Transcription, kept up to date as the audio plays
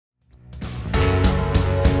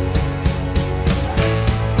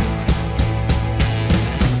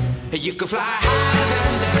You can fly higher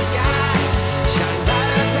than the sky, shine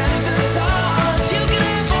brighter than the stars. You can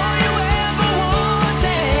have all you ever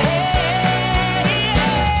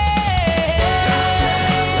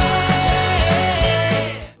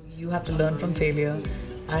wanted. You have to learn from failure.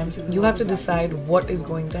 You have to decide what is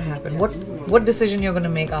going to happen, what decision you're going to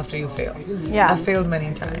make after you fail. Yeah. I've failed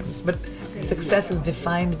many times, but success is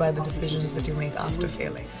defined by the decisions that you make after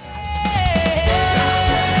failing.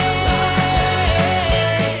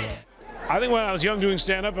 I think when I was young doing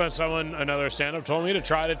stand-up, another stand-up told me to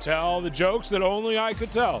try to tell the jokes that only I could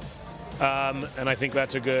tell. And I think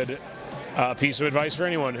that's a good piece of advice for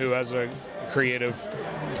anyone who has a creative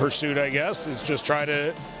pursuit, I guess, is just try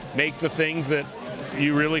to make the things that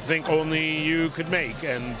you really think only you could make,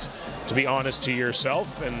 and to be honest to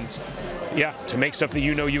yourself, and yeah, to make stuff that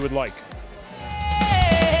you know you would like.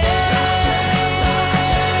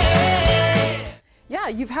 Yeah,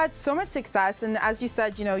 you've had so much success, and as you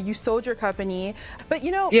said, you know, you sold your company, but you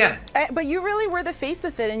know, but you really were the face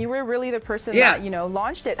of it, and you were really the person that, you know,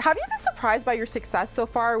 launched it. Have you been surprised by your success so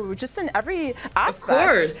far, just in every aspect? Of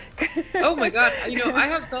course. Oh my God, you know,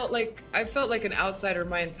 I felt like an outsider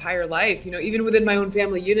my entire life. You know, even within my own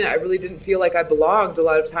family unit, I really didn't feel like I belonged a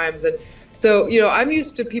lot of times, and so, you know, I'm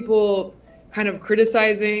used to people kind of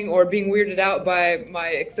criticizing or being weirded out by my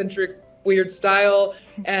eccentric, weird style,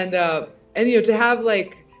 and you know, to have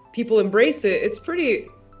like people embrace it, it's pretty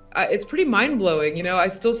mind-blowing. You know, I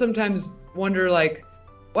still sometimes wonder, like,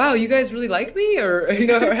 wow, you guys really like me, or you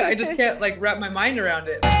know, I just can't like wrap my mind around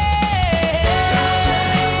it.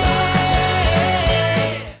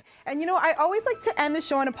 And you know, I always like to end the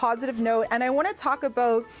show on a positive note, and I want to talk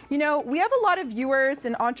about, you know, we have a lot of viewers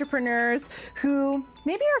and entrepreneurs who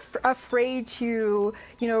maybe are afraid to,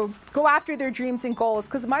 you know, go after their dreams and goals,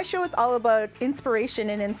 because my show is all about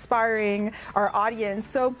inspiration and inspiring our audience.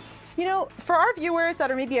 So, you know, for our viewers that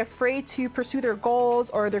are maybe afraid to pursue their goals,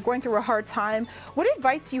 or they're going through a hard time, what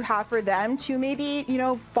advice do you have for them to maybe, you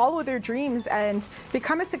know, follow their dreams and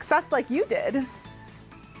become a success like you did?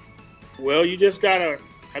 Well, you just gotta,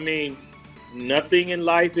 I mean, nothing in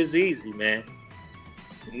life is easy, man.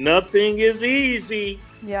 Nothing is easy.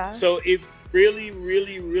 Yeah. So if you really,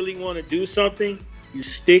 really, really want to do something, you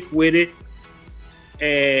stick with it,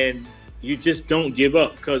 and you just don't give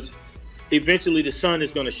up, because eventually the sun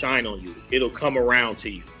is going to shine on you. It'll come around to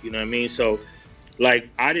you. You know what I mean? So, like,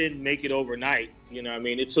 I didn't make it overnight. You know what I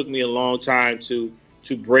mean? It took me a long time to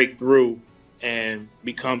break through and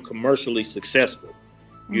become commercially successful.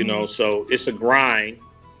 You know, so it's a grind.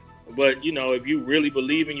 But, you know, if you really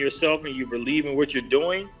believe in yourself and you believe in what you're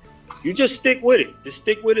doing, you just stick with it. Just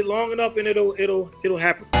stick with it long enough, and it'll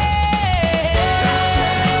happen.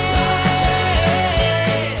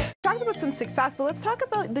 Talked about some success, but let's talk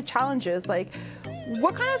about the challenges. Like,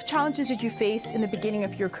 what kind of challenges did you face in the beginning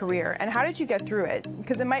of your career, and how did you get through it?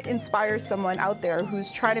 Because it might inspire someone out there who's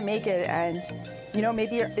trying to make it and, you know,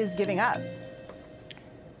 maybe is giving up.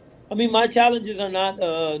 I mean, my challenges are not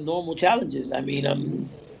normal challenges. I mean,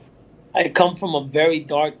 I come from a very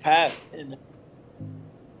dark past, and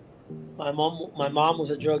my mom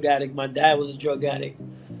was a drug addict. My dad was a drug addict.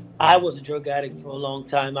 I was a drug addict for a long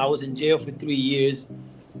time. I was in jail for 3 years,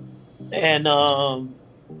 and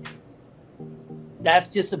that's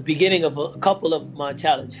just the beginning of a couple of my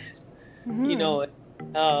challenges. You know,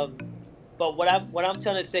 but what I'm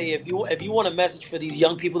trying to say, if you want a message for these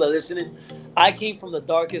young people that are listening, I came from the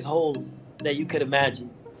darkest hole that you could imagine,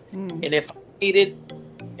 and if I made it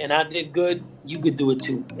and I did good, you could do it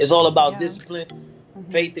too. It's all about discipline,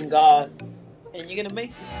 faith in God, and you're gonna make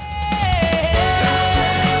it.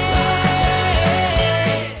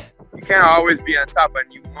 You can't always be on top,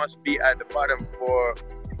 and you must be at the bottom. For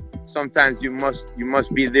sometimes you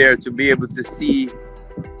must be there to be able to see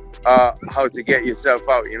how to get yourself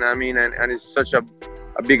out. You know what I mean? And it's such a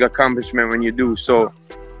big accomplishment when you do. So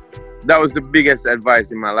that was the biggest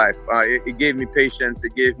advice in my life. It gave me patience.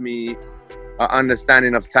 It gave me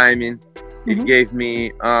understanding of timing. It gave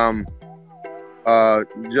me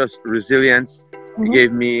just resilience. It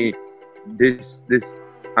gave me this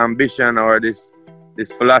ambition, or this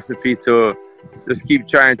philosophy to just keep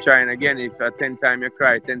trying again. If 10 times you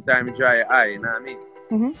cry, 10 times you dry your eye. You know what I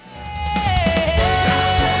mean?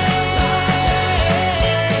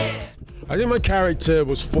 I think my character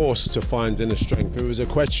was forced to find inner strength. It was a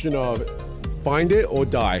question of find it or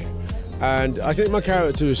die. And I think my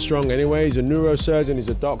character is strong anyway. He's a neurosurgeon, he's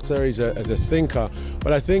a doctor, he's a thinker.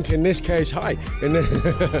 But I think in this case, in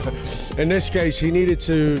this case, he needed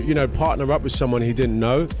to, you know, partner up with someone he didn't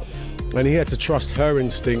know. And he had to trust her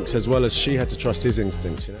instincts as well as she had to trust his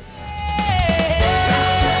instincts, you know.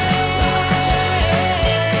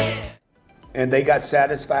 and they got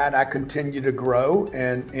satisfied. I continued to grow,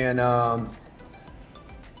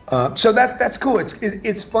 so that's cool.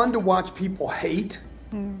 It's fun to watch people hate,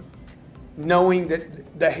 knowing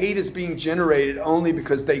that the hate is being generated only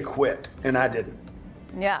because they quit and I didn't.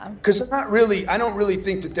 Yeah. Because I don't really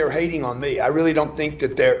think that they're hating on me. I really don't think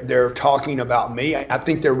that they're talking about me. I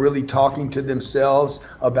think they're really talking to themselves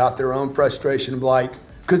about their own frustration of like,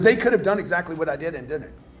 because they could have done exactly what I did and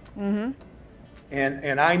didn't. Mm-hmm.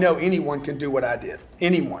 And I know anyone can do what I did.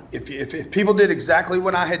 Anyone. If people did exactly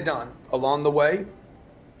what I had done along the way,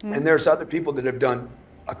 and there's other people that have done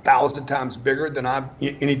 1,000 times bigger than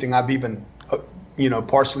anything I've even,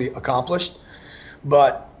 partially accomplished.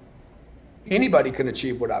 But anybody can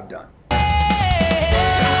achieve what I've done.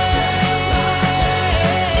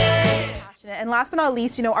 And last but not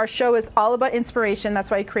least, our show is all about inspiration. That's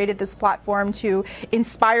why I created this platform, to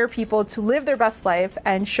inspire people to live their best life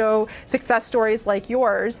and show success stories like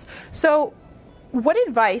yours. So what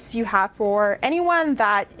advice do you have for anyone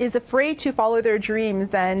that is afraid to follow their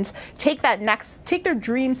dreams and take their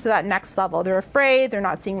dreams to that next level? They're afraid, they're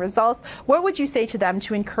not seeing results. What would you say to them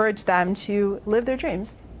to encourage them to live their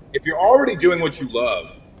dreams? If you're already doing what you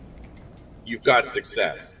love, you've got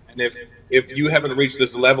success. And if you haven't reached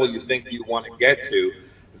this level you think you want to get to,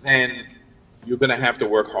 then you're going to have to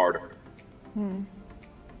work harder.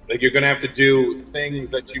 Like, you're going to have to do things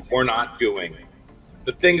that you were not doing.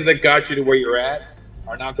 The things that got you to where you're at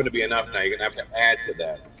are not going to be enough now. You're going to have to add to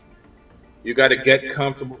that. You got to get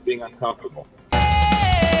comfortable being uncomfortable.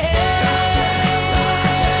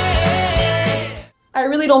 I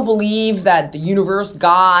really don't believe that the universe,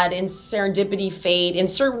 God, and serendipity, fate,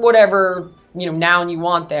 insert whatever noun you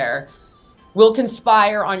want there, will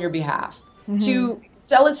conspire on your behalf. To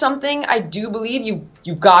sell it something, I do believe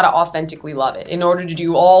you've got to authentically love it in order to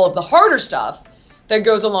do all of the harder stuff that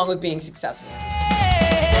goes along with being successful.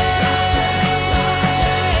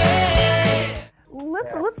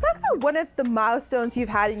 Let's talk about one of the milestones you've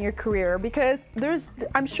had in your career, because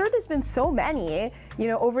I'm sure there's been so many,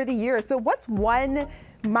 over the years, but what's one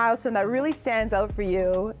milestone that really stands out for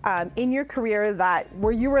you in your career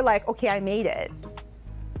where you were like, okay, I made it?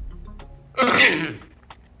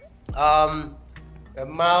 The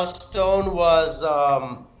milestone was,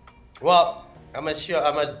 well, I'm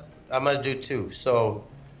gonna do two. So,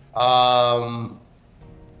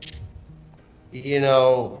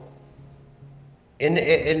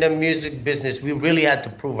 in the music business, we really had to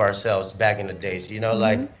prove ourselves back in the days.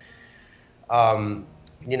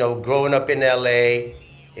 Growing up in LA,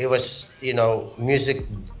 it was, music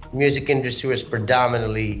industry was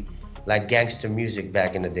predominantly like gangster music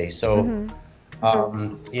back in the day. So,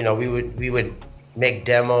 we would make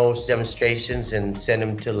demonstrations and send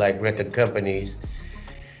them to like record companies.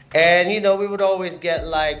 And, we would always get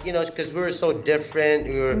like, because we were so different.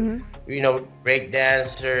 We were, break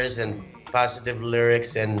dancers and positive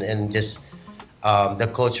lyrics and just the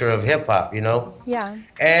culture of hip hop, Yeah.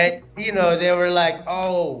 And, they were like,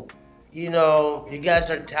 oh, you guys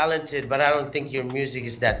are talented, but I don't think your music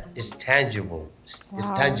is tangible. It's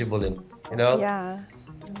tangible, Yeah.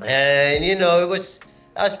 And, that was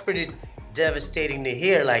pretty devastating to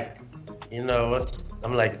hear. Like,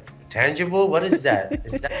 I'm like, tangible? What is that?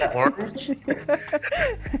 Is that orange?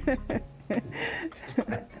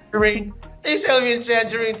 Tangerine? They tell me it's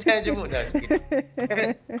tangerine tangible. No, just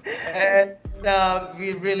kidding. And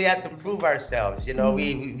we really had to prove ourselves.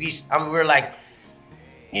 We're like,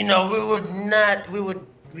 we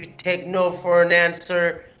take no for an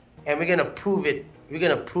answer, and we're gonna prove it. We're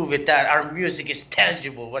gonna prove it that our music is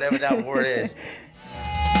tangible, whatever that word is.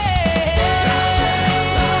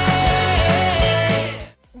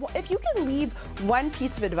 Well, if you can leave one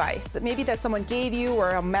piece of advice that someone gave you, or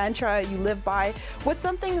a mantra you live by, what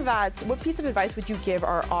piece of advice would you give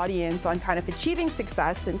our audience on kind of achieving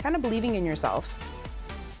success and kind of believing in yourself?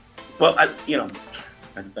 Well, I think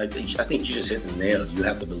you just hit the nail. You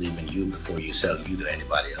have to believe in you before you sell you to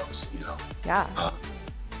anybody else, Yeah.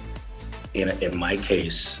 In my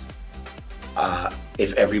case,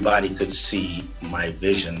 if everybody could see my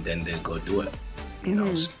vision, then they'd go do it.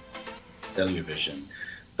 Sell your vision.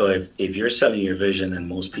 So if you're selling your vision and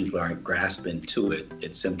most people aren't grasping to it,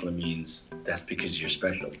 it simply means that's because you're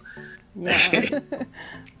special. Yeah.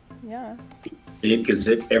 Yeah. Because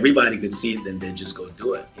if everybody could see it, then they just go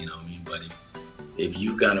do it. But if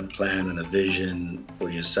you got a plan and a vision for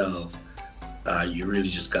yourself, you really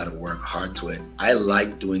just got to work hard to it. I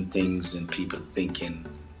like doing things and people thinking,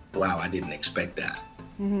 wow, I didn't expect that.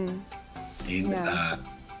 And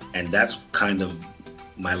that's kind of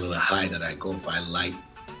my little high that I go for. I like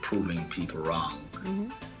proving people wrong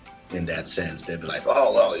in that sense. They'd be like,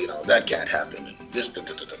 oh, well, that can't happen. And this,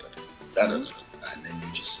 and then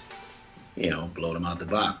you just, blow them out the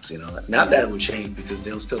box. Not that it would change because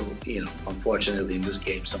they'll still, unfortunately in this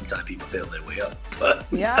game, sometimes people fail their way up. But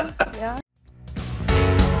yeah.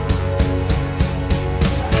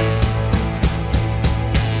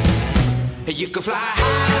 You can fly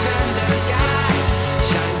higher than the sky.